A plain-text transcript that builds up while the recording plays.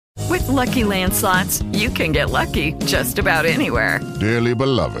Lucky Land Slots, you can get lucky just about anywhere. Dearly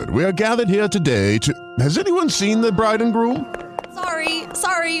beloved, we are gathered here today to... Has anyone seen the bride and groom?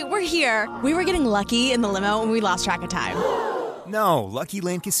 Sorry, we're here. We were getting lucky in the limo and we lost track of time. No, Lucky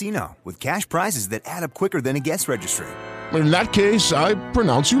Land Casino, with cash prizes that add up quicker than a guest registry. In that case, I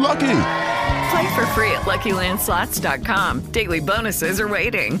pronounce you lucky. Play for free at LuckyLandSlots.com. Daily bonuses are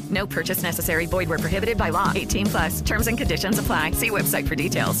waiting. No purchase necessary. Void where prohibited by law. 18+. Terms and conditions apply. See website for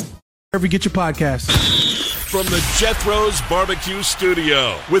details. Wherever you get your podcasts. From the Jethro's Barbecue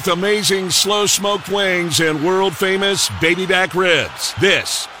Studio, with amazing slow-smoked wings and world-famous baby back ribs,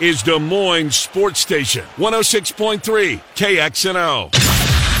 this is Des Moines Sports Station, 106.3 KXNO.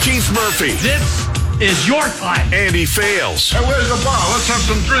 Keith Murphy. This is your time. Andy Fales. Hey, where's the bar? Let's have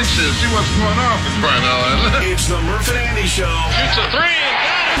some drinks here. See what's going on for crying out loud. It's the Murph and Andy Show. Shoots a three. Got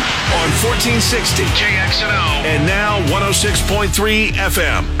it. On 1460 KXNO. And now 106.3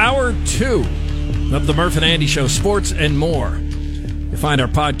 FM. Hour 2 of the Murph and Andy Show, sports and more. You find our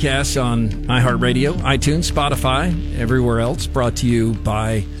podcasts on iHeartRadio, iTunes, Spotify, everywhere else. Brought to you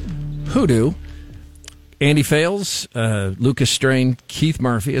by Hoodoo. Andy Fales, Lucas Strain, Keith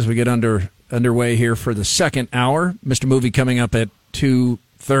Murphy, as we get underway here for the second hour. Mr. Movie coming up at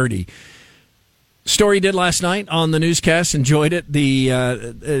 2:30. Story did last night on the newscast. Enjoyed it. The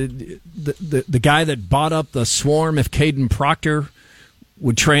guy that bought up the swarm, if Caden Proctor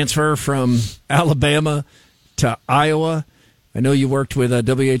would transfer from Alabama to Iowa. I know you worked with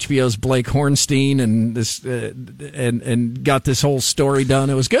WHBO's Blake Hornstein and this and got this whole story done.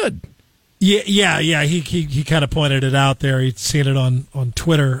 It was good. Yeah. He kind of pointed it out there. He'd seen it on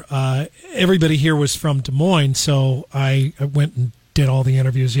Twitter. Everybody here was from Des Moines, so I went and did all the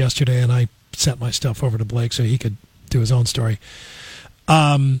interviews yesterday, and I sent my stuff over to Blake so he could do his own story.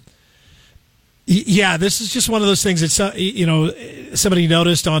 Yeah, this is just one of those things that somebody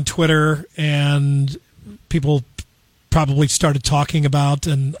noticed on Twitter, and people probably started talking about,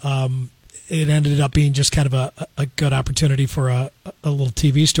 and it ended up being just kind of a good opportunity for a little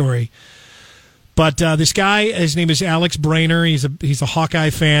TV story. But this guy, his name is Alex Brainer. He's a Hawkeye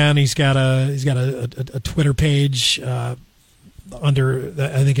fan. He's got a Twitter page under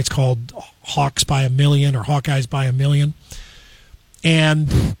I think it's called Hawks by a Million or Hawkeyes by a Million.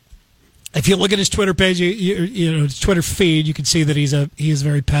 And if you look at his Twitter page, his Twitter feed, you can see that he is a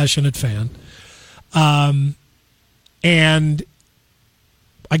very passionate fan. And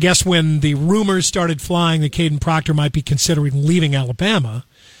I guess when the rumors started flying that Caden Proctor might be considering leaving Alabama,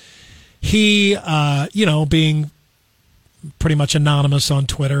 he, being pretty much anonymous on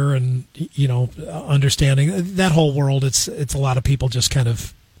Twitter and, understanding that whole world, it's a lot of people just kind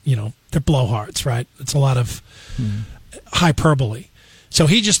of, they're blowhards, right? It's a lot of hyperbole. So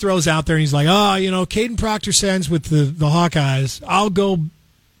he just throws out there and he's like, Caden Proctor signs with the Hawkeyes. I'll go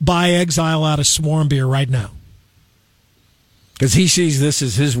buy Exile out of Swarm Beer right now. Because he sees this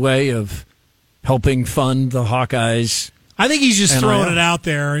as his way of helping fund the Hawkeyes. I think he's just throwing it out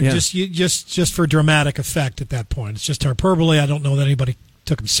there and just for dramatic effect at that point. It's just hyperbole. I don't know that anybody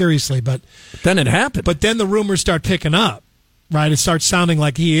took him seriously, but then it happened. But then the rumors start picking up, right? It starts sounding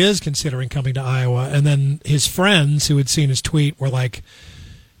like he is considering coming to Iowa, and then his friends who had seen his tweet were like,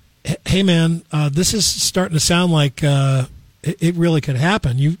 "Hey, man, this is starting to sound like it really could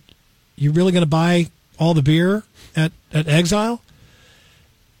happen. You really going to buy all the beer at Exile?"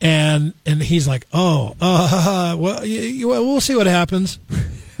 And he's like, well, we'll see what happens.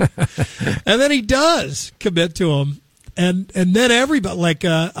 And then he does commit to him. And then everybody,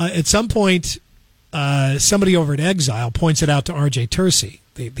 at some point, somebody over at Exile points it out to RJ Tercey,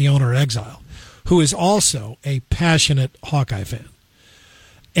 the owner of Exile, who is also a passionate Hawkeye fan.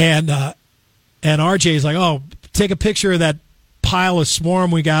 And RJ is like, oh, take a picture of that pile of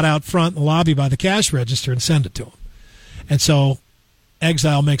Swarm we got out front in the lobby by the cash register and send it to him. And so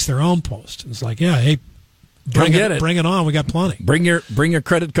Exile makes their own post. It's like, yeah, hey, bring it on. We got plenty. Bring your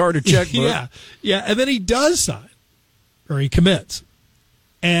credit card or checkbook. Yeah. And then he does sign, or he commits,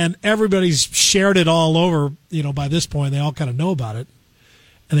 and everybody's shared it all over. By this point, they all kind of know about it,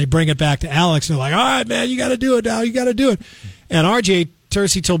 and they bring it back to Alex, and they're like, "All right, man, you got to do it now. You got to do it." And RJ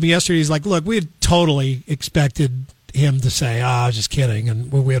Tercey told me yesterday, he's like, "Look, we had totally expected him to say, I was just kidding,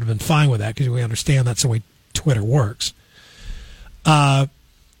 and we would have been fine with that because we understand that's the way Twitter works." But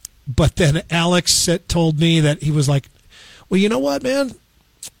then Alex told me that he was like, well, you know what, man?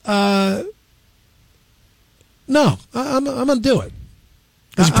 No, I'm going to do it.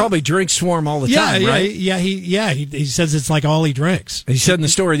 Because he probably drinks Swarm all the time, right? He says it's like all he drinks. He said in the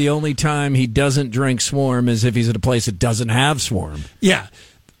story the only time he doesn't drink Swarm is if he's at a place that doesn't have Swarm. Yeah,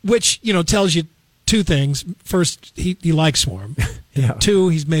 which, tells you two things. First, he likes Swarm. Yeah. Two,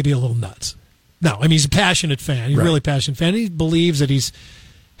 he's maybe a little nuts. No, I mean, he's a passionate fan. He's a really passionate fan. He believes that he's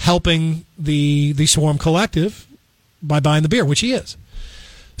helping the Swarm Collective by buying the beer, which he is.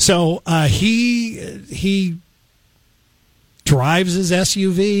 So he drives his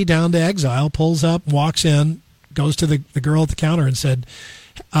SUV down to Exile, pulls up, walks in, goes to the girl at the counter and said,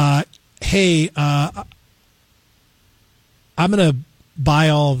 hey, I'm going to buy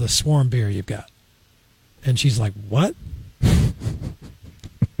all the Swarm beer you've got. And she's like, what?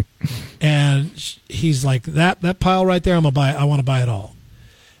 And he's like, that pile right there, I want to buy it all.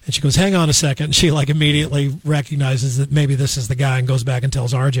 And she goes, hang on a second. And she like immediately recognizes that maybe this is the guy and goes back and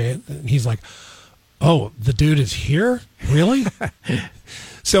tells RJ. And he's like, oh, the dude is here? Really?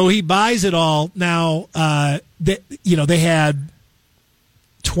 So he buys it all. Now, they had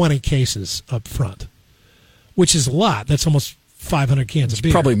 20 cases up front, which is a lot. That's almost 500 cans of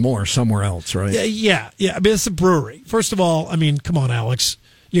beer. Probably more somewhere else, right? Yeah. I mean, it's a brewery. First of all, I mean, come on, Alex.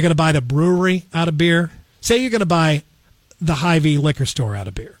 You're going to buy the brewery out of beer? Say you're going to buy the Hy-Vee liquor store out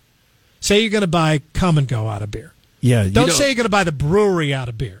of beer. Say you're going to buy Come and Go out of beer. Yeah. Don't say you're going to buy the brewery out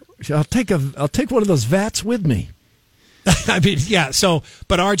of beer. I'll take one of those vats with me. I mean, yeah. So,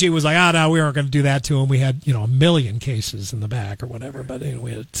 but RJ was like, no, we aren't going to do that to him. We had, 1 million cases in the back or whatever. But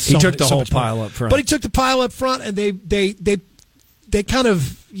we had he took the whole pile up front. But he took the pile up front, and they kind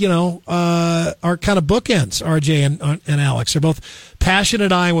of, are kind of bookends. RJ and Alex. They're both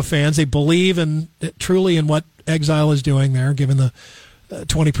passionate Iowa fans. They believe truly in what Exile is doing there, giving the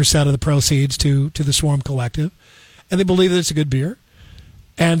 20% of the proceeds to the Swarm Collective, and they believe that it's a good beer.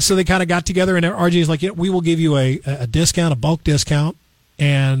 And so they kind of got together, and RJ is like, we will give you a discount, a bulk discount,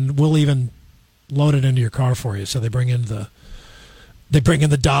 and we'll even load it into your car for you. So they bring in the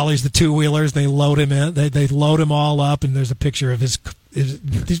dollies, the two-wheelers. They load him in. They load him all up, and there's a picture of his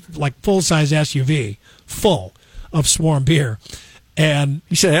like full-size SUV full of Swarm beer. And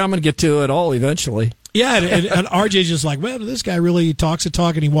he said, hey, I'm going to get to it all eventually. Yeah, and RJ's just like, well, this guy really talks the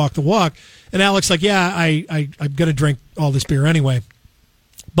talk and he walked the walk. And Alex like, yeah, I'm going to drink all this beer anyway.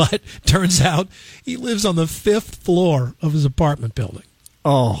 But turns out he lives on the 5th floor of his apartment building.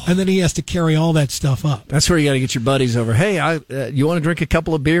 Oh. And then he has to carry all that stuff up. That's where you got to get your buddies over. Hey, you want to drink a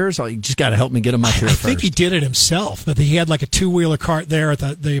couple of beers? You just got to help me get them up here first. I think he did it himself. But he had like a 2-wheeler cart there at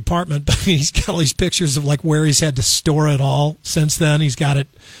the apartment. But he's got all these pictures of like where he's had to store it all since then. He's got it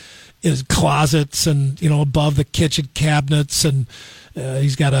in his closets and, above the kitchen cabinets. And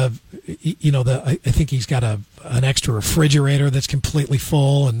he's got I think he's got an extra refrigerator that's completely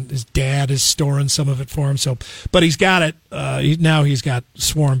full, and his dad is storing some of it for him. So, but he's got it. Now he's got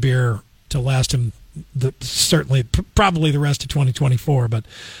Swarm beer to last him probably the rest of 2024. But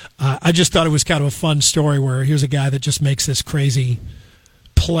I just thought it was kind of a fun story where here's a guy that just makes this crazy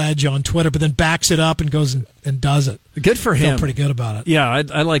pledge on Twitter, but then backs it up and goes and does it. Good for him. Feel pretty good about it. Yeah,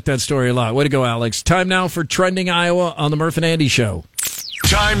 I like that story a lot. Way to go, Alex. Time now for Trending Iowa on the Murph and Andy Show.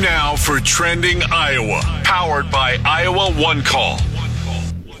 Time now for Trending Iowa, powered by Iowa One Call.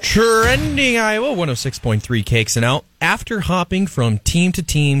 Trending Iowa, 106.3 Cakes and Out. After hopping from team to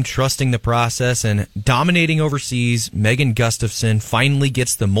team, trusting the process, and dominating overseas, Megan Gustafson finally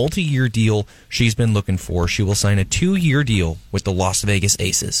gets the multi-year deal she's been looking for. She will sign a 2-year deal with the Las Vegas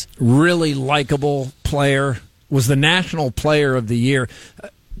Aces. Really likable player. Was the National Player of the Year.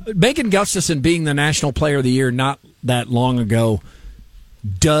 Megan Gustafson being the National Player of the Year not that long ago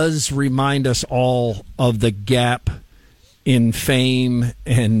does remind us all of the gap in fame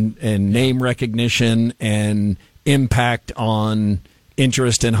and name recognition and impact on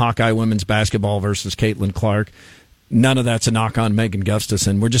interest in Hawkeye women's basketball versus Caitlin Clark. None of that's a knock on Megan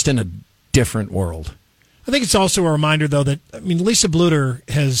Gustafson. We're just in a different world. I think it's also a reminder, though, that Lisa Bluter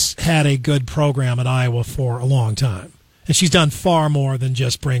has had a good program at Iowa for a long time, and she's done far more than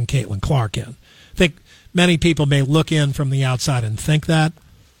just bring Caitlin Clark in. I think many people may look in from the outside and think that,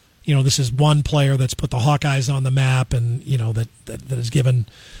 this is one player that's put the Hawkeyes on the map, and that has given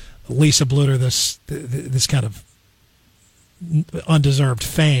Lisa Bluter this kind of undeserved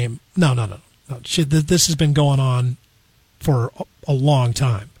fame. No. This has been going on for a long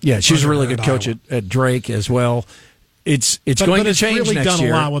time. Yeah, she's a really good coach at Drake as well. It's going to change really next year. It's really done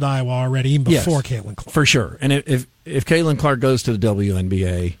a lot with Iowa already, even before Caitlin Clark. For sure. And if Caitlin Clark goes to the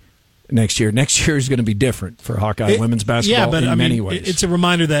WNBA next year is going to be different for Hawkeye women's basketball in many ways. It's a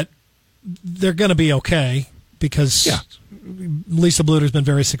reminder that they're going to be okay because Lisa Bluter's been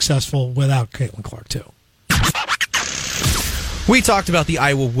very successful without Caitlin Clark, too. We talked about the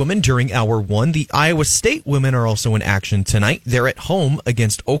Iowa women during Hour 1. The Iowa State women are also in action tonight. They're at home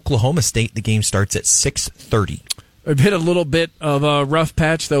against Oklahoma State. The game starts at 6:30. They've hit a little bit of a rough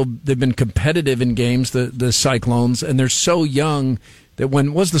patch, though they've been competitive in games, the Cyclones, and they're so young that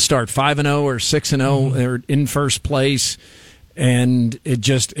when was the start, 5-0 or 6-0, they're in first place, and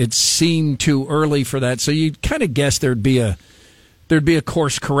it seemed too early for that. So you kind of guess there'd be a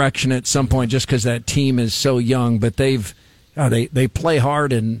course correction at some point just because that team is so young, but they play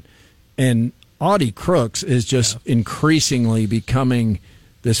hard, and Audie Crooks is just increasingly becoming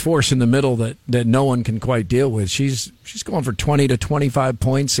this force in the middle that no one can quite deal with. She's going for 20 to 25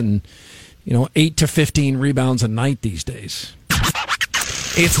 points and 8 to 15 rebounds a night these days.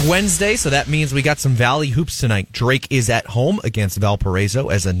 It's Wednesday, so that means we got some Valley hoops tonight. Drake is at home against Valparaiso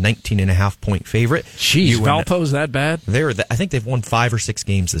as a 19.5-point favorite. Jeez, Valpo's that bad? I think they've won 5 or 6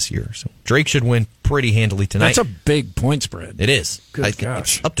 games this year, so Drake should win pretty handily tonight. That's a big point spread. It is. Good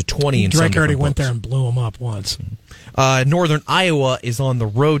gosh. It's up to 20 in some Drake already went books. there and blew them up once. Northern Iowa is on the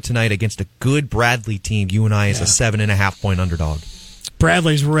road tonight against a good Bradley team. UNI is a 7.5-point underdog.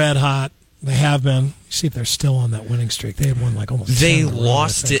 Bradley's red hot. They have been. See if they're still on that winning streak. They had won almost. They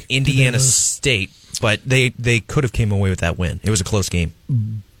lost to Indiana State, but they could have came away with that win. It was a close game.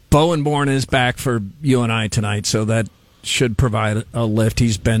 Bowen Bourne is back for UNI tonight, so that should provide a lift.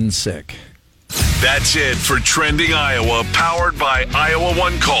 He's been sick. That's it for Trending Iowa, powered by Iowa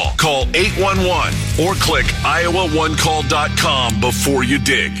One Call. Call 811 or click iowaonecall.com before you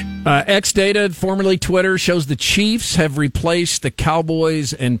dig. X-Data, formerly Twitter, shows the Chiefs have replaced the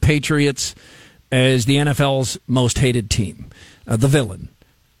Cowboys and Patriots as the NFL's most hated team, the villain.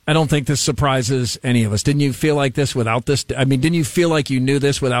 I don't think this surprises any of us. Didn't you feel like this without this? I mean, didn't you feel like you knew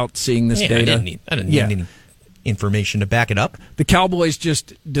this without seeing this data? I didn't need any information to back it up. The Cowboys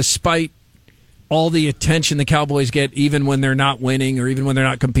just, despite all the attention the Cowboys get, even when they're not winning or even when they're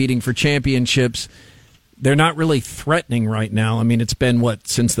not competing for championships, they're not really threatening right now. I mean, it's been,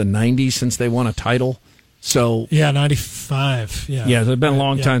 since the 90s since they won a title? So 95. Yeah, it's been a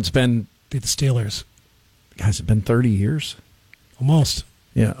long time. It's been... Beat the Steelers. Has it been 30 years? Almost.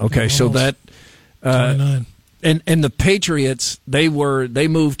 Yeah, okay. So that... 29. And the Patriots, they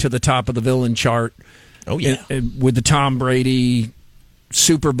moved to the top of the villain chart. Oh, yeah. With the Tom Brady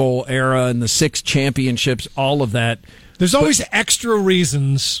Super Bowl era and the 6 championships, all of that. There's always extra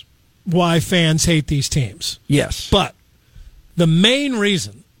reasons why fans hate these teams. Yes. But the main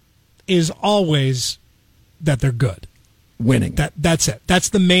reason is always that they're good. Winning. That's it. That's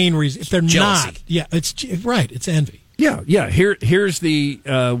the main reason. If they're jealousy. not, it's right. It's envy. Yeah. Here's the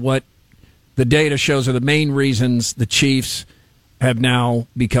what the data shows are the main reasons the Chiefs have now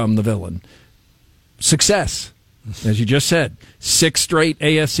become the villain. Success, as you just said, 6 straight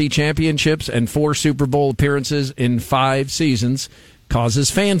AFC championships and 4 Super Bowl appearances in 5 seasons causes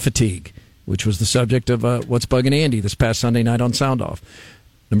fan fatigue, which was the subject of What's Bugging Andy this past Sunday night on Sound Off.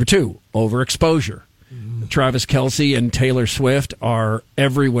 Number 2, overexposure. Travis Kelce and Taylor Swift are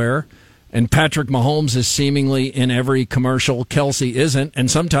everywhere, and Patrick Mahomes is seemingly in every commercial. Kelce isn't,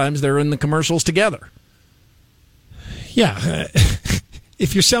 and sometimes they're in the commercials together. Yeah.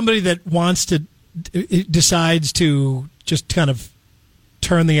 If you're somebody that decides to just kind of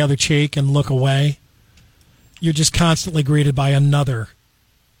turn the other cheek and look away, you're just constantly greeted by another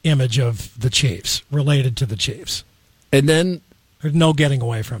image of the Chiefs, related to the Chiefs. And then there's no getting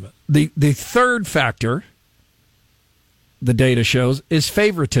away from it. The third factor, the data shows, is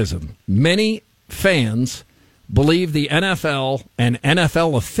favoritism. Many fans believe the NFL and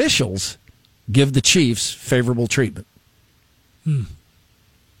NFL officials give the Chiefs favorable treatment. I'm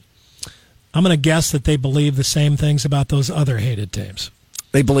going to guess that they believe the same things about those other hated teams.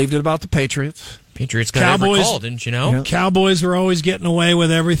 They believed it about the Patriots. Patriots got every call, didn't you know? Yeah. Cowboys were always getting away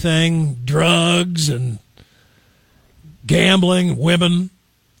with everything, drugs and gambling, women.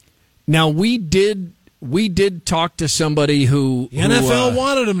 Now, we did talk to somebody who... The NFL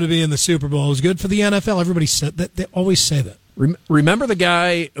wanted him to be in the Super Bowl. It was good for the NFL. Everybody said that. They always say that. Remember the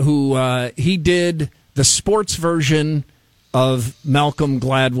guy who he did the sports version of Malcolm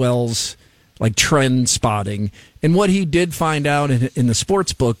Gladwell's trend spotting, and what he did find out in the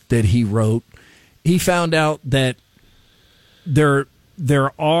sports book that he wrote, he found out that there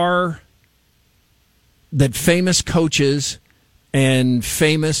are that famous coaches and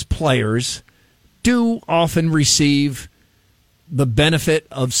famous players do often receive the benefit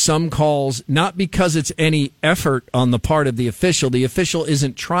of some calls, not because it's any effort on the part of the official. The official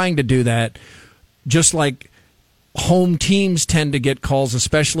isn't trying to do that, just like home teams tend to get calls,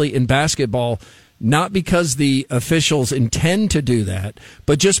 especially in basketball, not because the officials intend to do that,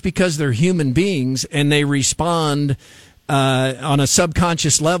 but just because they're human beings and they respond on a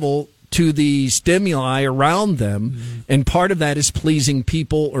subconscious level to the stimuli around them, and part of that is pleasing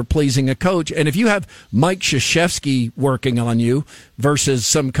people or pleasing a coach. And if you have Mike Krzyzewski working on you versus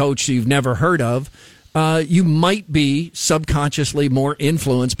some coach you've never heard of, you might be subconsciously more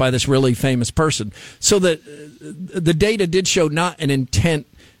influenced by this really famous person. So that the data did show not an intent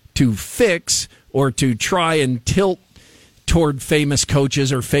to fix or to try and tilt toward famous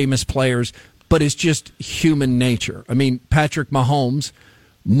coaches or famous players, but it's just human nature. I mean, Patrick Mahomes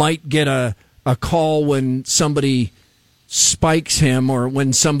might get a call when somebody spikes him or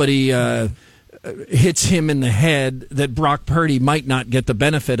when somebody hits him in the head that Brock Purdy might not get the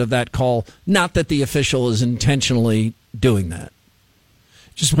benefit of that call. Not that the official is intentionally doing that.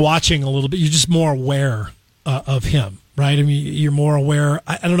 Just watching a little bit, you're just more aware of him, right? I mean, you're more aware.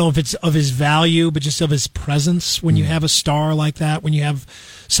 I don't know if it's of his value, but just of his presence when you have a star like that, when you have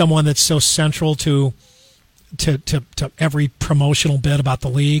someone that's so central to every promotional bit about the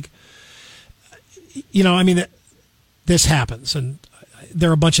league. You know, I mean, this happens, and there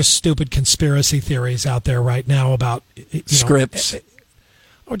are a bunch of stupid conspiracy theories out there right now about scripts,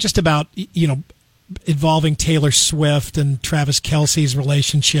 or just about, involving Taylor Swift and Travis Kelce's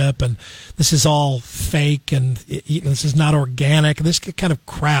relationship, and this is all fake, and this is not organic. This kind of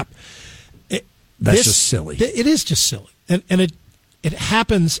crap. That's just silly. It is just silly, and it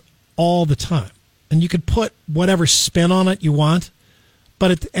happens all the time. And you could put whatever spin on it you want,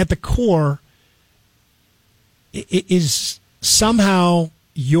 but at the core, it is somehow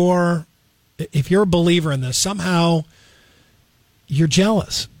if you're a believer in this, somehow you're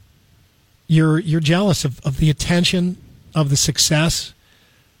jealous. You're jealous of the attention, of the success,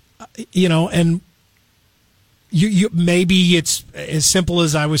 and you maybe it's as simple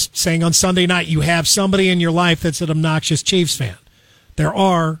as I was saying on Sunday night. You have somebody in your life that's an obnoxious Chiefs fan. There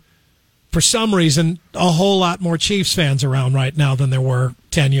are, for some reason, a whole lot more Chiefs fans around right now than there were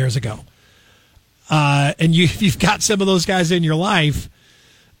 10 years ago. And you've got some of those guys in your life,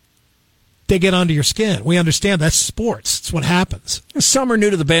 they get under your skin. We understand that's sports. It's what happens. Some are new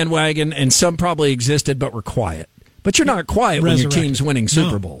to the bandwagon, and some probably existed but were quiet. But you're not quiet when your team's winning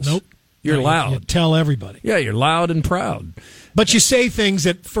Super Bowls. Nope. You're loud. You tell everybody. Yeah, you're loud and proud. But you say things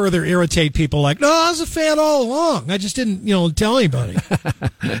that further irritate people like, no, I was a fan all along. I just didn't, tell anybody.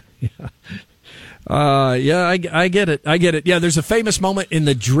 I get it. I get it. Yeah, there's a famous moment in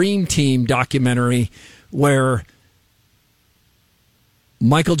the Dream Team documentary where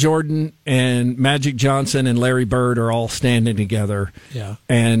Michael Jordan and Magic Johnson and Larry Bird are all standing together. Yeah.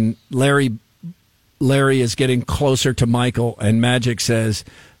 And Larry is getting closer to Michael, and Magic says,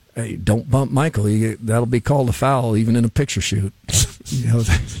 "Hey, don't bump Michael. That'll be called a foul, even in a picture shoot."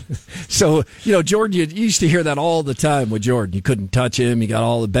 So, Jordan, you used to hear that all the time with Jordan. You couldn't touch him. You got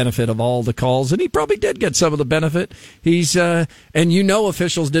all the benefit of all the calls, and he probably did get some of the benefit. He's and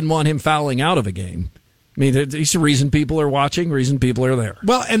officials didn't want him fouling out of a game. I mean, it's the reason people are watching, reason people are there.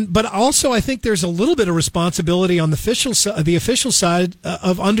 Well, but also I think there's a little bit of responsibility on the official side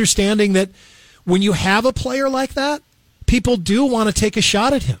of understanding that when you have a player like that, people do want to take a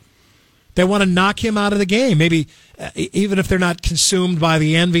shot at him. They want to knock him out of the game. Maybe even if they're not consumed by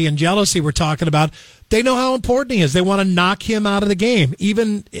the envy and jealousy we're talking about, they know how important he is. They want to knock him out of the game.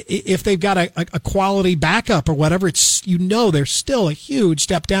 Even if they've got a quality backup or whatever, they're still a huge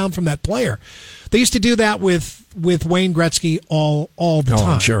step down from that player. They used to do that with Wayne Gretzky all the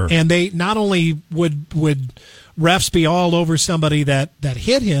time. Sure. And they not only would refs be all over somebody that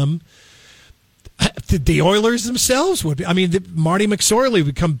hit him, the Oilers themselves would be. I mean, Marty McSorley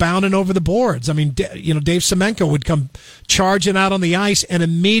would come bounding over the boards. I mean, Dave Semenko would come charging out on the ice and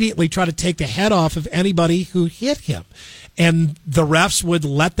immediately try to take the head off of anybody who hit him. And the refs would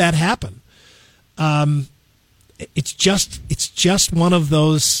let that happen. It's just one of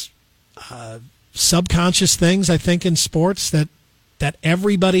those subconscious things, I think, in sports that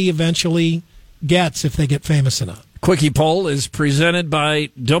everybody eventually gets if they get famous enough. Quickie poll is presented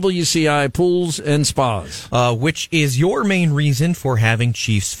by WCI Pools and Spas. Which is your main reason for having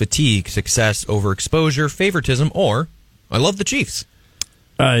Chiefs fatigue? Success, overexposure, favoritism, or I love the Chiefs?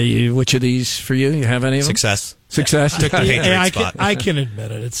 Which of these for you? You have any of them? Success. Success? Took the Patriots spot. I can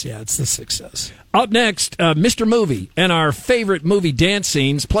admit it. It's the success. Up next, Mr. Movie and our favorite movie dance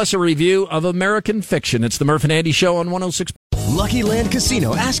scenes, plus a review of American Fiction. It's the Murph and Andy Show on 106. Lucky Land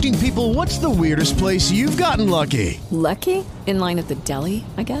Casino, asking people, what's the weirdest place you've gotten lucky? Lucky? In line at the deli,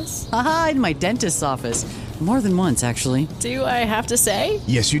 I guess? Aha, in my dentist's office. More than once, actually. Do I have to say?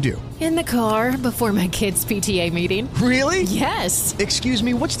 Yes, you do. In the car before my kids' PTA meeting. Really? Yes. Excuse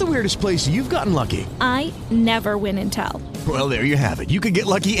me, what's the weirdest place you've gotten lucky? I never win and tell. Well, there you have it. You can get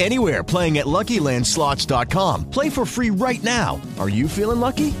lucky anywhere, playing at LuckyLandSlots.com. Play for free right now. Are you feeling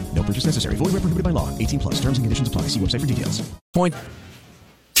lucky? No purchase necessary. Void where prohibited by law. 18+. Terms and conditions apply. See website for details. Point.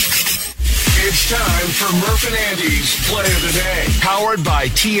 It's time for Murph and Andy's Play of the Day. Powered by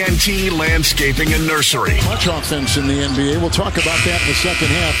TNT Landscaping and Nursery. Much offense in the NBA. We'll talk about that in the second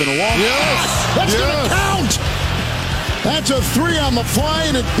half. And a long That's going to count! That's a 3 on the fly,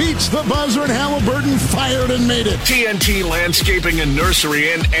 and it beats the buzzer, and Halliburton fired and made it. TNT Landscaping and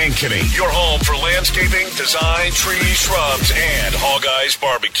Nursery in Ankeny. Your home for landscaping, design, trees, shrubs, and Hog Eyes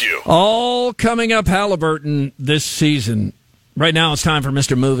Barbecue. All coming up Halliburton this season. Right now it's time for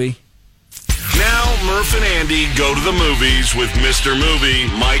Mr. Movie. Now, Murph and Andy go to the movies with Mr. Movie,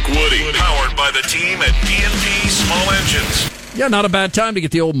 Mike Woody. Powered by the team at PNP Small Engines. Yeah, not a bad time to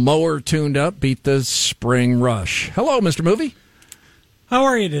get the old mower tuned up, beat the spring rush. Hello, Mr. Movie. How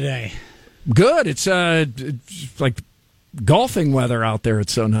are you today? Good. It's like golfing weather out there.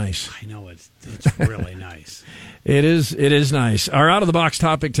 It's so nice. I know, it's really nice. It is nice. Our out-of-the-box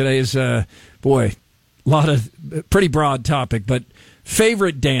topic today is, a lot of pretty broad topic, but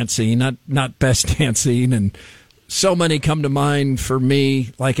favorite dance scene, not best dance scene, and so many come to mind for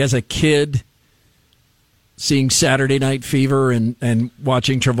me, like as a kid, seeing Saturday Night Fever and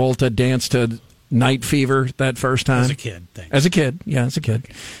watching Travolta dance to Night Fever that first time. As a kid, thanks. As a kid.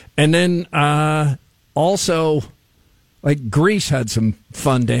 And then also, like Grease had some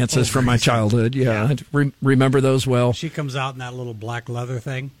fun dances from my childhood. Yeah. I remember those well. She comes out in that little black leather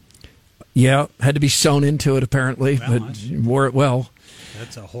thing. Yeah, had to be sewn into it apparently, but wore it well.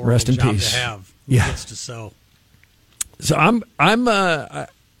 That's a horrible Rest in job peace. to have. Who gets to sew? So I'm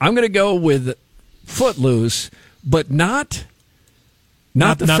going to go with Footloose, but not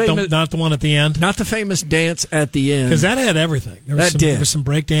the one at the end. Not the famous dance at the end, because that had everything. There was some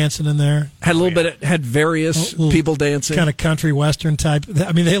break dancing in there. Had a little bit. Had various people dancing, kind of country western type.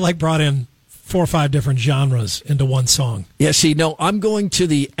 I mean, they like brought in 4 or 5 different genres into one song. Yeah, see, no, I'm going to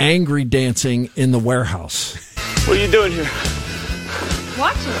the angry dancing in the warehouse. What are you doing here?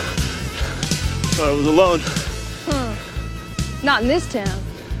 Watching. I was alone. Not in this town.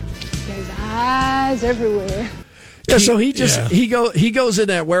 There's eyes everywhere. Yeah, so he goes in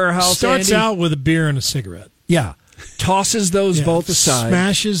that warehouse. Starts out with a beer and a cigarette. Yeah, tosses those both aside.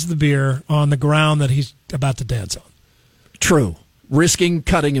 Smashes the beer on the ground that he's about to dance on. True. Risking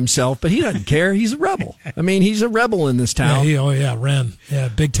cutting himself, but he doesn't care. He's a rebel. I mean, he's a rebel in this town. Ren. Yeah,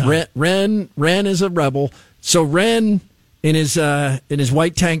 big time. Ren is a rebel. So Ren in his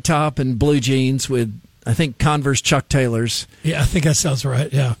white tank top and blue jeans with, I think, Converse Chuck Taylors. Yeah, I think that sounds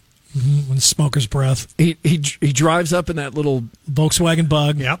right. Yeah. Mm-hmm. With smoker's breath. He drives up in that little Volkswagen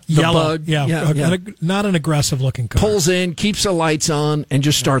Bug. Yep. Yellow. Bug. Yeah. Not an aggressive looking car. Pulls in, keeps the lights on, and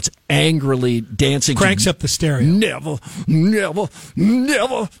just starts angrily dancing. Cranks up the stereo. Never. I don't even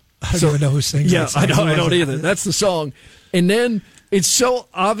know who sings that song. I don't either. That's the song. And then it's so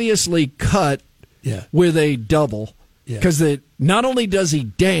obviously cut with a double. Because not only does he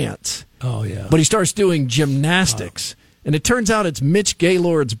dance, but he starts doing gymnastics. And it turns out it's Mitch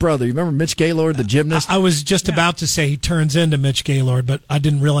Gaylord's brother. You remember Mitch Gaylord, the gymnast? I was just about to say he turns into Mitch Gaylord, but I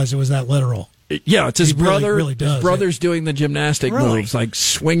didn't realize it was that literal. Yeah, it's his brother. Really does. His brother's doing the gymnastic moves, like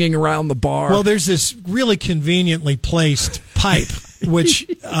swinging around the bar. Well, there's this really conveniently placed pipe, which...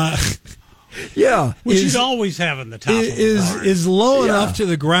 which he'd always have in the top is low enough to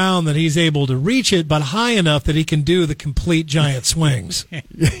the ground that he's able to reach it, but high enough that he can do the complete giant swings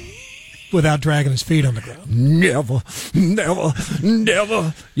without dragging his feet on the ground. Never.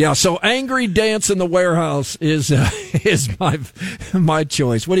 Yeah, so angry dance in the warehouse is my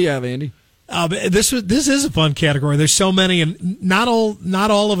choice. What do you have, Andy? This is a fun category. There's so many, and not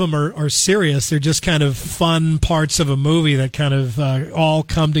all of them are serious. They're just kind of fun parts of a movie that kind of all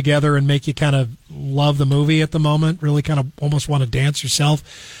come together and make you kind of love the movie at the moment. Really, kind of almost want to dance yourself.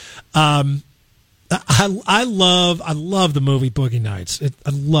 I love the movie Boogie Nights. I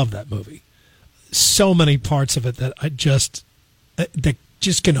love that movie. So many parts of it that that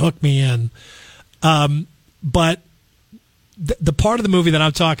just can hook me in. But the part of the movie that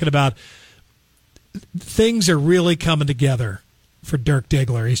I'm talking about, things are really coming together for Dirk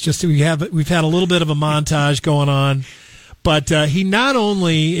Diggler. We've had a little bit of a montage going on, but he not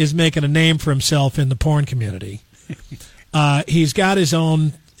only is making a name for himself in the porn community, he's got his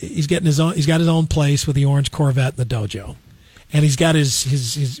own place with the orange Corvette in the dojo, and he's got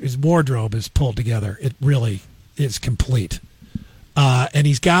his wardrobe is pulled together. It really is complete, and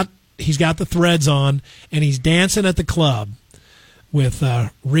he's got the threads on, and he's dancing at the club with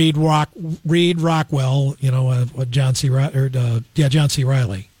Reed Rockwell, John C.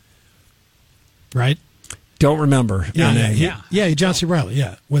 Reilly, right? Don't remember. Yeah, John C. Reilly,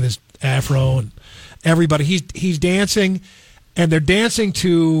 with his afro and everybody. He's dancing, and they're dancing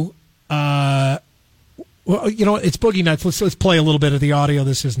to, it's Boogie Nights. Let's play a little bit of the audio.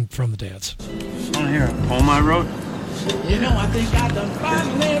 This isn't from the dance. On here, Home I Wrote. I think I done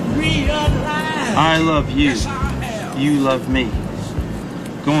finally realized. I love you. Yes, you love me.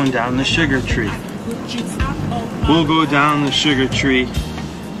 Going down the sugar tree. We'll go down the sugar tree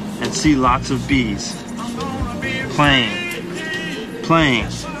and see lots of bees. Playing.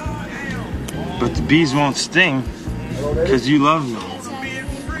 But the bees won't sting because you love me.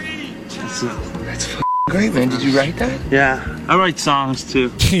 That's great, man. Did you write that? Yeah, I write songs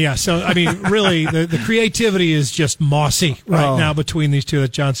too. Yeah, so I mean, really, the creativity is just mossy right now between these two.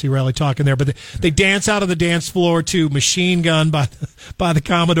 That John C. Reilly talking there, but they dance out of the dance floor to Machine Gun by the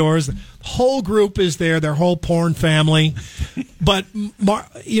Commodores. The whole group is there, their whole porn family. But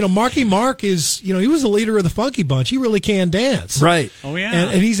Marky Mark is, he was the leader of the Funky Bunch. He really can dance, right? Oh yeah,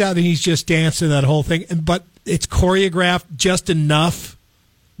 and he's out and he's just dancing that whole thing. But it's choreographed just enough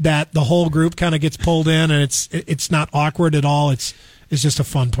that the whole group kind of gets pulled in, and it's not awkward at all. It's just a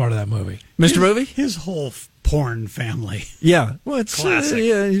fun part of that movie. Mr. Movie? His whole porn family. Yeah. Well, it's classic.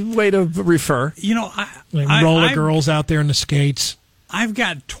 Way to refer. Roller girls out there in the skates. I've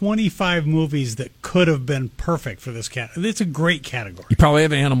got 25 movies that could have been perfect for this category. It's a great category. You probably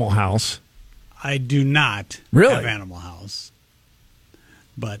have Animal House. I do not really have Animal House.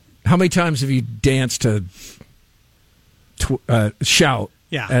 But how many times have you danced to Shout?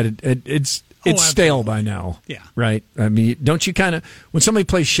 Yeah. It's stale by now. Yeah. Right? I mean, don't you kind of, when somebody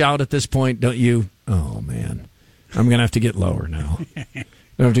plays Shout at this point, don't you, oh, man, I'm going to have to get lower now. I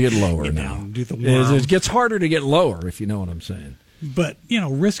have to get lower now. Do the it gets harder to get lower, if you know what I'm saying. But,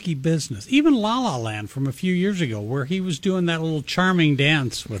 risky business. Even La La Land from a few years ago, where he was doing that little charming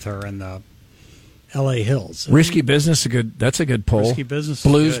dance with her in the L.A. Hills. Risky Business, that's a good poll. Risky Business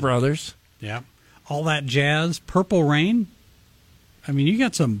Blues is good. Brothers. Yeah. All That Jazz. Purple Rain. I mean, you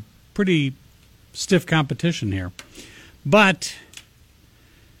got some pretty stiff competition here. But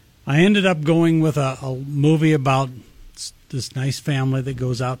I ended up going with a movie about this nice family that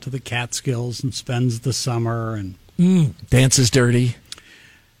goes out to the Catskills and spends the summer and dances dirty,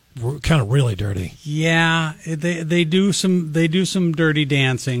 kind of really dirty. Yeah, they do some dirty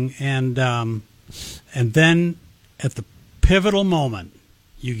dancing, and then at the pivotal moment,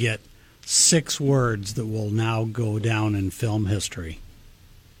 you get 6 words that will now go down in film history.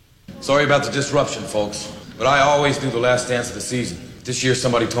 Sorry about the disruption, folks, but I always do the last dance of the season. This year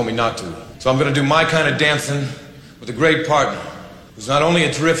somebody told me not to, so I'm going to do my kind of dancing with a great partner who's not only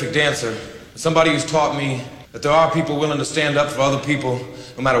a terrific dancer, but somebody who's taught me that there are people willing to stand up for other people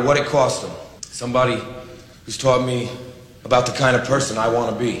no matter what it costs them. Somebody who's taught me about the kind of person I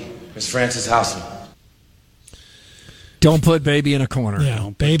want to be. Miss Frances Houseman. Don't put baby in a corner. Yeah,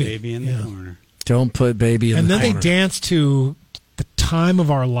 Don't put baby in the corner. Don't put baby in the corner. And then they dance to The Time of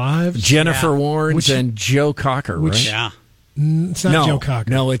Our Lives. Jennifer Warnes and Joe Cocker, right? Yeah. It's not Joe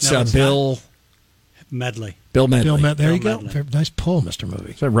Cocker. No, it's Bill Medley. Bill Medley. There you Bill go. Medley. Nice pull, Mr.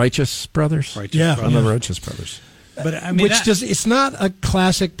 Movie. Is that Righteous Brothers? Righteous Brothers. From the Righteous Brothers. But I mean, it's not a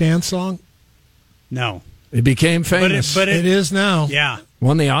classic dance song. No. It became famous. But it is now. Yeah.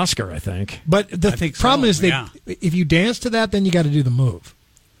 Won the Oscar, I think. But the problem is if you dance to that, then you got to do the move.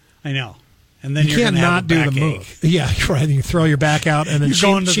 I know. And then you you're can't gonna not have a do the backache. move. Yeah, right. You throw your back out, and then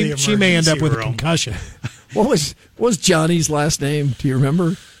she may end up with a concussion. What was Johnny's last name? Do you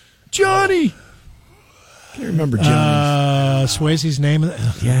remember? Johnny. Can't remember Johnny's. Swayze's name.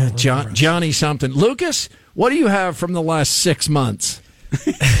 Yeah, Johnny something. Lucas, what do you have from the last 6 months?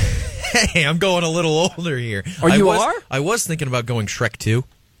 Hey, I'm going a little older here. I was thinking about going Shrek 2.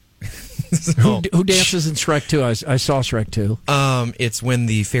 Who dances in Shrek 2? I saw Shrek 2. It's when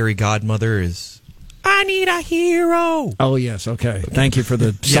the fairy godmother is, I need a hero. Oh, yes, okay. Thank you for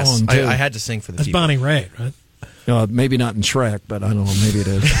the song, too. I had to sing for the That's people. Bonnie Raitt, right? Maybe not in Shrek, but I don't know. Maybe it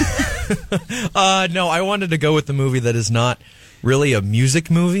is. No, I wanted to go with the movie that is not really a music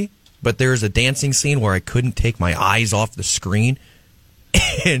movie, but there's a dancing scene where I couldn't take my eyes off the screen,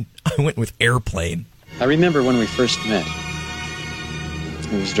 and I went with Airplane. I remember when we first met.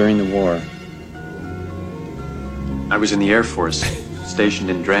 It was during the war. I was in the Air Force, stationed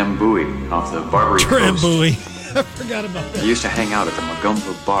in Drambuie, off the Barbary Coast. Drambuie. I forgot about that. I used to hang out at the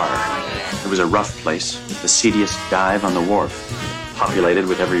Magumba Bar. It was a rough place, the seediest dive on the wharf, populated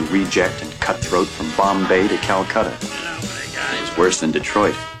with every reject and cutthroat from Bombay to Calcutta. It was worse than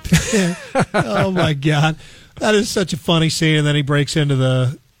Detroit. Oh, my God. That is such a funny scene, and then he breaks into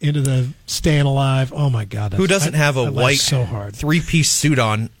the Staying Alive. Oh, my God. Who doesn't have a white so hard. 3-piece suit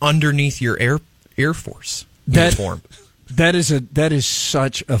on underneath your Air Force? uniform. That is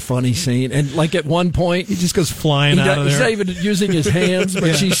such a funny scene, and like at one point he just goes flying out of there. He's not even using his hands,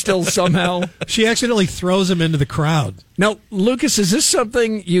 but she's still somehow. She accidentally throws him into the crowd. Now, Lucas, is this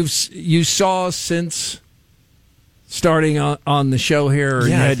something you saw since starting on the show here? Or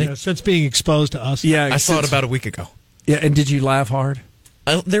I think since being exposed to us. Yeah, I saw it about a week ago. Yeah, and did you laugh hard?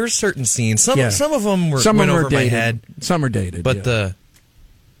 There are certain scenes. Some of them went over my head. Some are dated, but the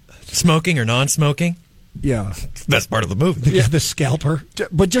smoking or non-smoking. Yeah, that's part of the movie. The scalper.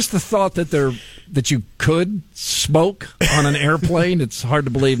 But just the thought that you could smoke on an airplane, it's hard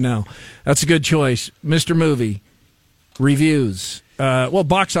to believe now. That's a good choice. Mr. Movie, reviews.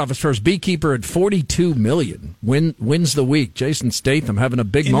 Box office first. Beekeeper at $42 million. Wins the week. Jason Statham having a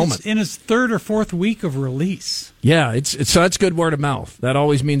big moment. In his third or fourth week of release. Yeah, so that's good word of mouth. That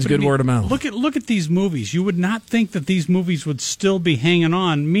always means good word of mouth. Look at these movies. You would not think that these movies would still be hanging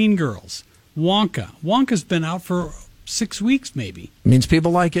on. Mean Girls. Wonka's been out for 6 weeks, maybe. Means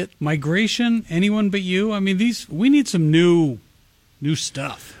people like it. Migration, Anyone But You. I mean, we need some new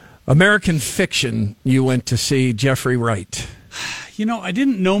stuff. American Fiction, you went to see Jeffrey Wright. I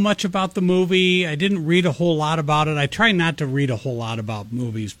didn't know much about the movie. I didn't read a whole lot about it. I try not to read a whole lot about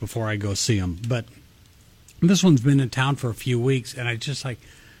movies before I go see them. But this one's been in town for a few weeks, and I just like,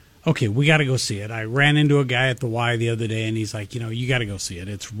 okay, we got to go see it. I ran into a guy at the Y the other day, and he's like, you got to go see it.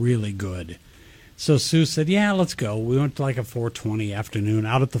 It's really good. So Sue said, yeah, let's go. We went to like a 4:20 afternoon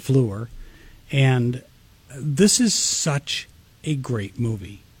out at the Fleur, and this is such a great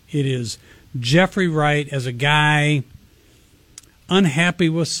movie. It is Jeffrey Wright as a guy unhappy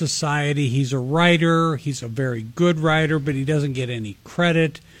with society. He's a writer. He's a very good writer, but he doesn't get any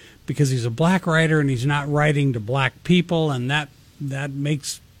credit because he's a black writer and he's not writing to black people, and that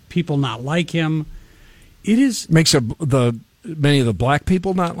makes people not like him. It is makes many of the black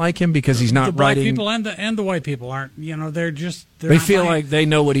people not like him because he's not writing. The black people and the white people aren't. They feel like they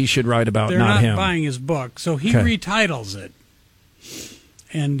know what he should write about, they're not him. They're not buying his book, so he retitles it,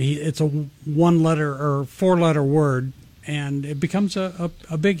 and it's a 1-letter or 4-letter word, and it becomes a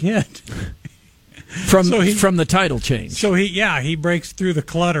big hit. From the title change. So he breaks through the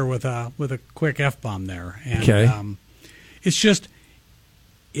clutter with a quick F-bomb there, and it's just.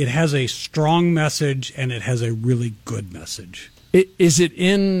 It has a strong message, and it has a really good message. Is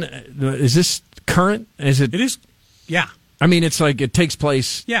this current? It is, yeah. I mean, it's like it takes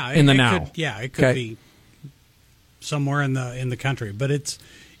place in the now. It could be somewhere in the country. But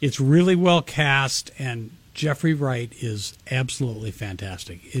it's really well cast, and Jeffrey Wright is absolutely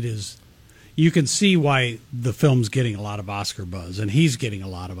fantastic. It is. You can see why the film's getting a lot of Oscar buzz, and he's getting a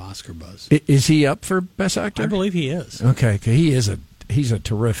lot of Oscar buzz. Is he up for Best Actor? I believe he is. Okay, he's a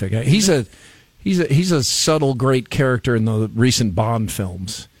terrific. He's a subtle, great character in the recent Bond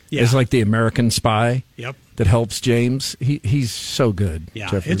films. Yeah. It's like the American spy. Yep. That helps James. He's so good. Yeah.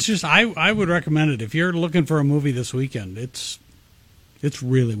 Jeffrey. It's just I would recommend it if you're looking for a movie this weekend. It's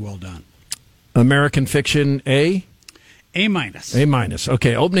really well done. American Fiction A. A minus. A minus.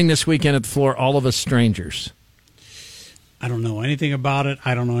 Okay. Opening this weekend at the Floor. All of Us Strangers. I don't know anything about it.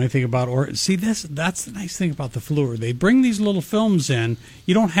 I don't know anything about see this. That's the nice thing about the Fleur. They bring these little films in.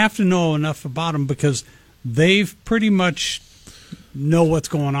 You don't have to know enough about them because they've pretty much know what's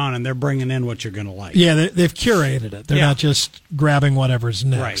going on, and they're bringing in what you're going to like. Yeah, they've curated it. They're not just grabbing whatever's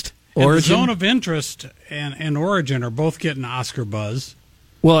next. Right. And the Zone of Interest and Origin are both getting Oscar buzz.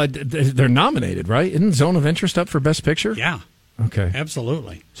 Well, they're nominated, right? Isn't Zone of Interest up for Best Picture? Yeah. Okay.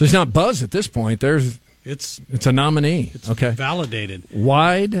 Absolutely. So it's not buzz at this point. It's a nominee. It's okay. Validated.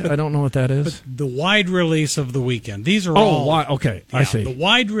 Wide? I don't know what that is. But the wide release of the weekend. These are all. Wide. Okay, I see. The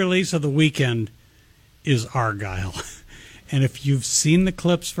wide release of the weekend is Argyle. And if you've seen the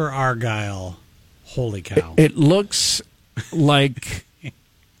clips for Argyle, holy cow. It looks like,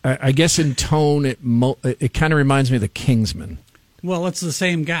 I guess in tone, it kind of reminds me of The Kingsman. Well, it's the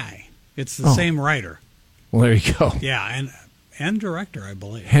same guy. It's the same writer. Well, there you go. Yeah, and director, I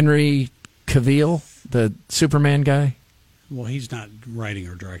believe. Henry Cavill, the Superman guy? Well, he's not writing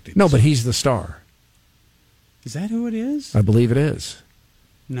or directing. No, but he's the star. Is that who it is? I believe it is.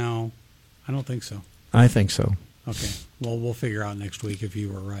 No, I don't think so. I think so. Okay. Well, we'll figure out next week if you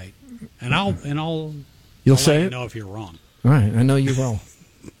were right. And I'll You'll say let it? you know if you're wrong. All right, I know you will.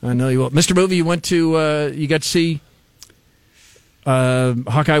 I know you will. Mr. Movie, you got to see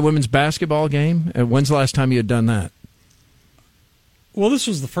Hawkeye women's basketball game. When's the last time you had done that? Well, this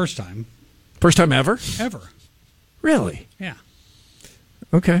was the first time. First time ever? Ever. Really? Yeah.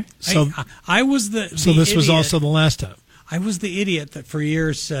 Okay. So I was the this idiot. Was also the last time. I was the idiot that for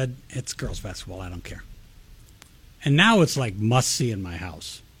years said, it's girls basketball, I don't care. And now it's like must see in my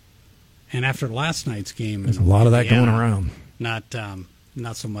house. And after last night's game, there's a lot of that going around.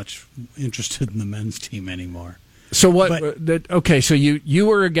 Not so much interested in the men's team anymore. So what? Okay, so you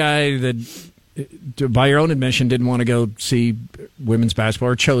were a guy that, by your own admission, didn't want to go see women's basketball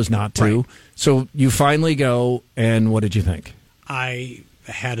or chose not to. Right. So you finally go, and what did you think? I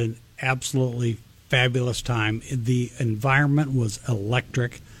had an absolutely fabulous time. The environment was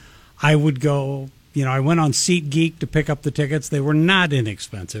electric. I would go, I went on SeatGeek to pick up the tickets. They were not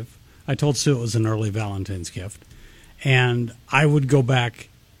inexpensive. I told Sue it was an early Valentine's gift. And I would go back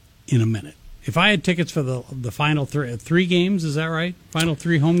in a minute. If I had tickets for the final three games, is that right? Final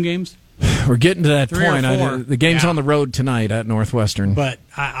 3 home games? We're getting to that point. The game's on the road tonight at Northwestern. But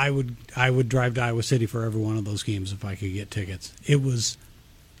I would drive to Iowa City for every one of those games if I could get tickets. It was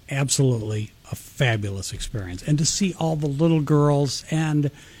absolutely a fabulous experience. And to see all the little girls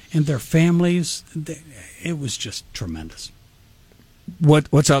and their families, it was just tremendous.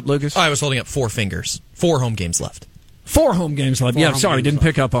 What's up, Lucas? I was holding up 4 fingers. 4 home games left. 4 home games left. Didn't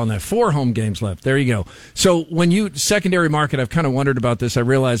pick up on that. 4 home games left. There you go. So when secondary market, I've kind of wondered about this. I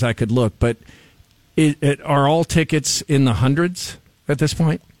realize I could look, but are all tickets in the hundreds at this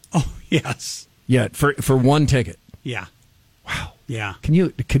point? Oh, yes. Yeah, for one ticket. Yeah. Wow. Yeah.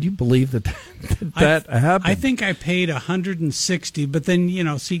 Could you believe that happened? I think I paid $160, but then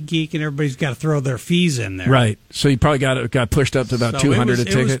SeatGeek and everybody's got to throw their fees in there. Right. So you probably got pushed up to about $200 a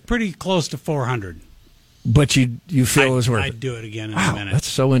ticket. It was pretty close to $400. But you feel it was worth it. I'd do it again in a minute. That's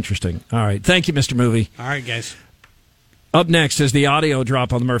so interesting. All right. Thank you, Mr. Movie. All right, guys. Up next is the audio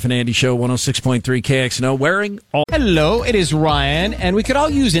drop on the Murph and Andy Show, 106.3 KXNO. Hello, it is Ryan, and we could all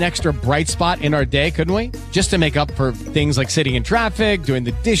use an extra bright spot in our day, couldn't we? Just to make up for things like sitting in traffic, doing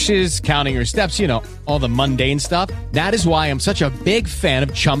the dishes, counting your steps, all the mundane stuff. That is why I'm such a big fan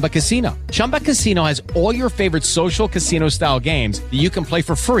of Chumba Casino. Chumba Casino has all your favorite social casino-style games that you can play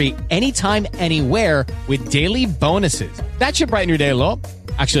for free anytime, anywhere with daily bonuses. That should brighten your day a little.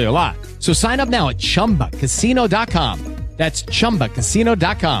 Actually, a lot. So sign up now at ChumbaCasino.com. That's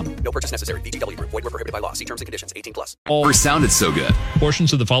ChumbaCasino.com. No purchase necessary. VGW Group. Void where prohibited by law. See terms and conditions. 18+. Or sounded so good.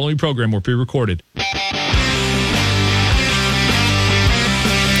 Portions of the following program were pre-recorded.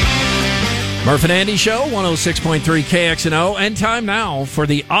 Murph and Andy Show, 106.3 KXNO. And time now for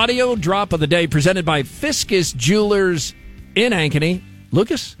the audio drop of the day presented by Fiscus Jewelers in Ankeny.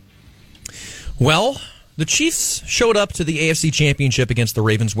 Lucas? Well, the Chiefs showed up to the AFC Championship against the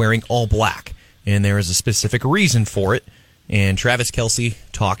Ravens wearing all black. And there is a specific reason for it. And Travis Kelce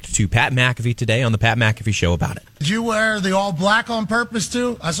talked to Pat McAfee today on the Pat McAfee Show about it. Did you wear the all black on purpose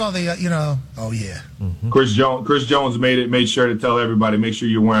too? I saw the, oh yeah. Mm-hmm. Chris Jones made sure to tell everybody, make sure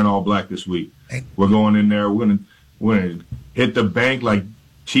you're wearing all black this week. Hey. We're going in there. We're gonna hit the bank like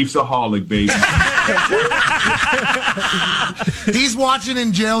Chiefsaholic, baby. He's watching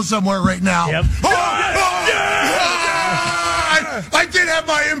in jail somewhere right now. Yep. I did have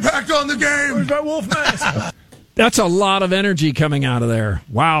my impact on the game. Where's my wolf mask? That's a lot of energy coming out of there.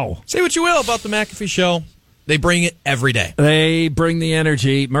 Wow. Say what you will about the McAfee Show. They bring it every day. They bring the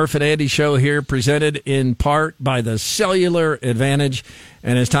energy. Murph and Andy Show here, presented in part by the Cellular Advantage.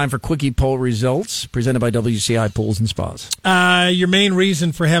 And it's time for Quickie Poll results, presented by WCI Pools and Spas. Your main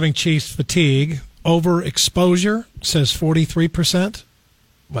reason for having Chiefs fatigue, overexposure, says 43%.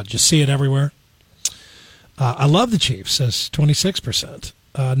 But just see it everywhere. I love the Chiefs, says 26%.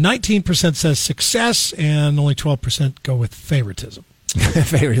 19% says success, and only 12% go with favoritism.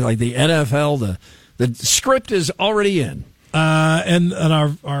 Like the NFL, the script is already in. And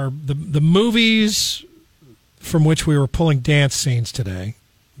the movies from which we were pulling dance scenes today,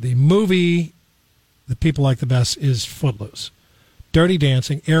 the movie that people like the best is Footloose. Dirty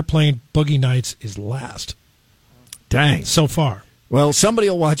Dancing, Airplane, Boogie Nights is last. Dang. So far. Well, somebody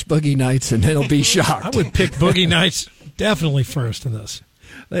will watch Boogie Nights and they'll be shocked. I would pick Boogie Nights definitely first in this.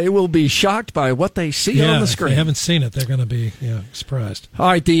 They will be shocked by what they see on the screen. If they haven't seen it, they're going to be surprised. All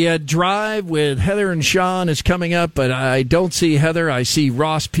right, the drive with Heather and Sean is coming up, but I don't see Heather. I see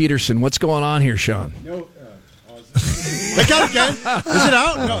Ross Peterson. What's going on here, Sean? No. Wake up again. Is it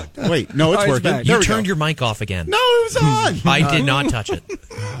out? No. Wait, no, it's working. You turned your mic off again. No, it was on. I did not touch it.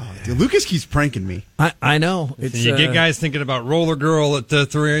 Dude, Lucas keeps pranking me. I know. You get guys thinking about Roller Girl at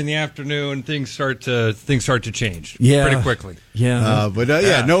 3 in the afternoon. Things start to change pretty quickly.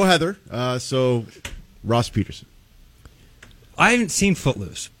 Yeah, no Heather. So Ross Peterson. I haven't seen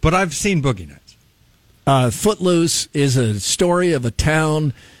Footloose, but I've seen Boogie Nights. Footloose is a story of a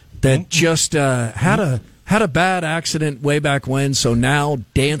town that just had a bad accident way back when, so now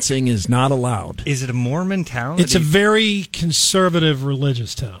dancing is not allowed. Is it a Mormon town? It's a very conservative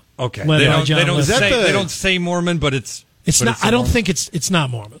religious town. Okay. They don't say Mormon, but it's It's not. I don't think it's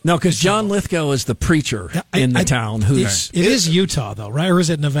not Mormon. No, because John Lithgow is the preacher in the town. It is Utah though, right? Or is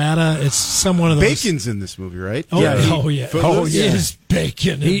it Nevada? It's some one of those. Bacon's in this movie, right? Oh yeah. Footloose? Is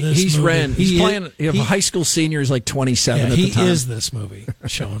Bacon in this he's movie? Ren. He's playing a high school senior. He's like 27 at the time. He is this movie,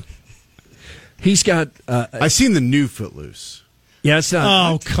 Sean. He's got. I've seen the new Footloose. Yeah, it's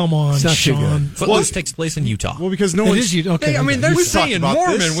not. Oh, come on, it's not Sean. Footloose takes place in Utah. Well, because no one. Okay. I mean, they're saying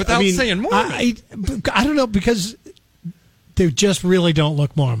Mormon without saying Mormon. I don't know, because they just really don't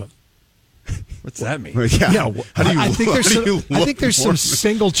look Mormon. What's that mean? Yeah. How do you I look? think there's some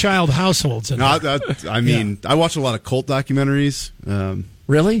single child households in there. I watch a lot of cult documentaries.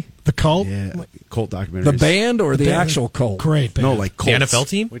 Really? The cult? Yeah, cult documentaries. The band or the actual cult? Great band. No, like cults. The NFL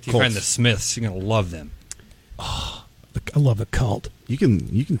team? Wait till you find the Smiths. You're going to love them. Oh, I love the cult. You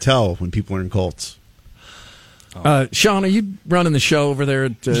can tell when people are in cults. Sean, are you running the show over there?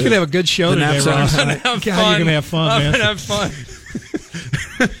 You're going to have a good show today, Ross. I'm going to have fun. You're going to have fun, man. I'm going to have fun.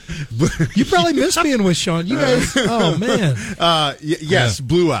 You probably miss being with Sean. You guys, oh, man. Yes,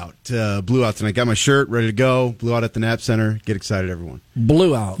 blew out. Blew out tonight. Got my shirt ready to go. Blew out at the Nap Center. Get excited, everyone.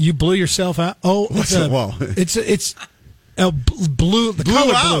 Blew out. You blew yourself out? Oh, it's blue. The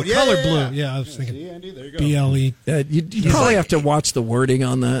color out. blue. Color blue. Yeah, I was thinking. See, Andy, there you go. BLE. You probably have to watch the wording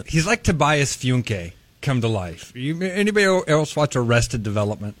on that. He's like Tobias Funke come to life. Anybody else watch Arrested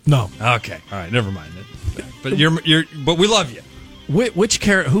Development? No. Okay. All right. Never mind it. But but we love you. Which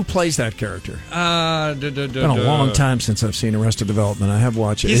character? Who plays that character? It's been a long time since I've seen Arrested Development. I have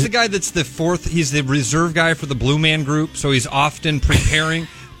watched it. He's the guy that's the fourth. He's the reserve guy for the Blue Man Group, so he's often preparing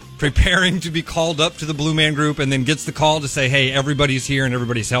to be called up to the Blue Man Group, and then gets the call to say, "Hey, everybody's here and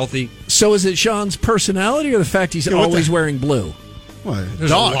everybody's healthy." So is it Sean's personality or the fact he's always wearing blue?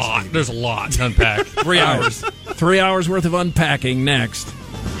 There's a lot. There's a lot to unpack. 3 hours. 3 hours worth of unpacking next.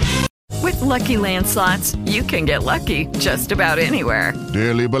 With Lucky Land Slots, you can get lucky just about anywhere.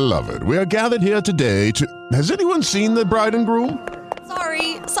 Dearly beloved, we are gathered here today to... Has anyone seen the bride and groom?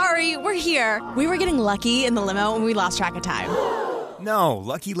 Sorry, we're here. We were getting lucky in the limo and we lost track of time. No,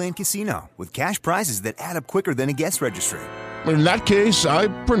 Lucky Land Casino, with cash prizes that add up quicker than a guest registry. In that case, I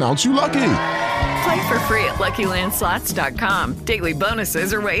pronounce you lucky. Play for free at LuckyLandSlots.com. Daily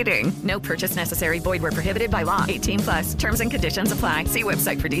bonuses are waiting. No purchase necessary. Void where prohibited by law. 18+. Terms and conditions apply. See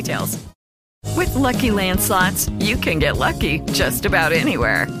website for details. With Lucky Land Slots, you can get lucky just about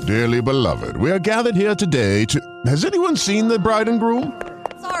anywhere. Dearly beloved, we are gathered here today to... Has anyone seen the bride and groom?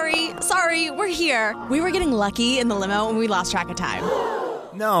 Sorry, we're here. We were getting lucky in the limo and we lost track of time.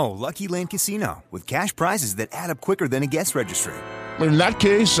 No, Lucky Land Casino, with cash prizes that add up quicker than a guest registry. In that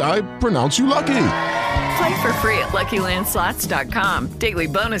case, I pronounce you lucky. Play for free at LuckyLandSlots.com. Daily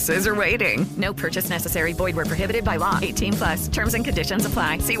bonuses are waiting. No purchase necessary. Void where prohibited by law. 18+. Terms and conditions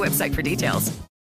apply. See website for details.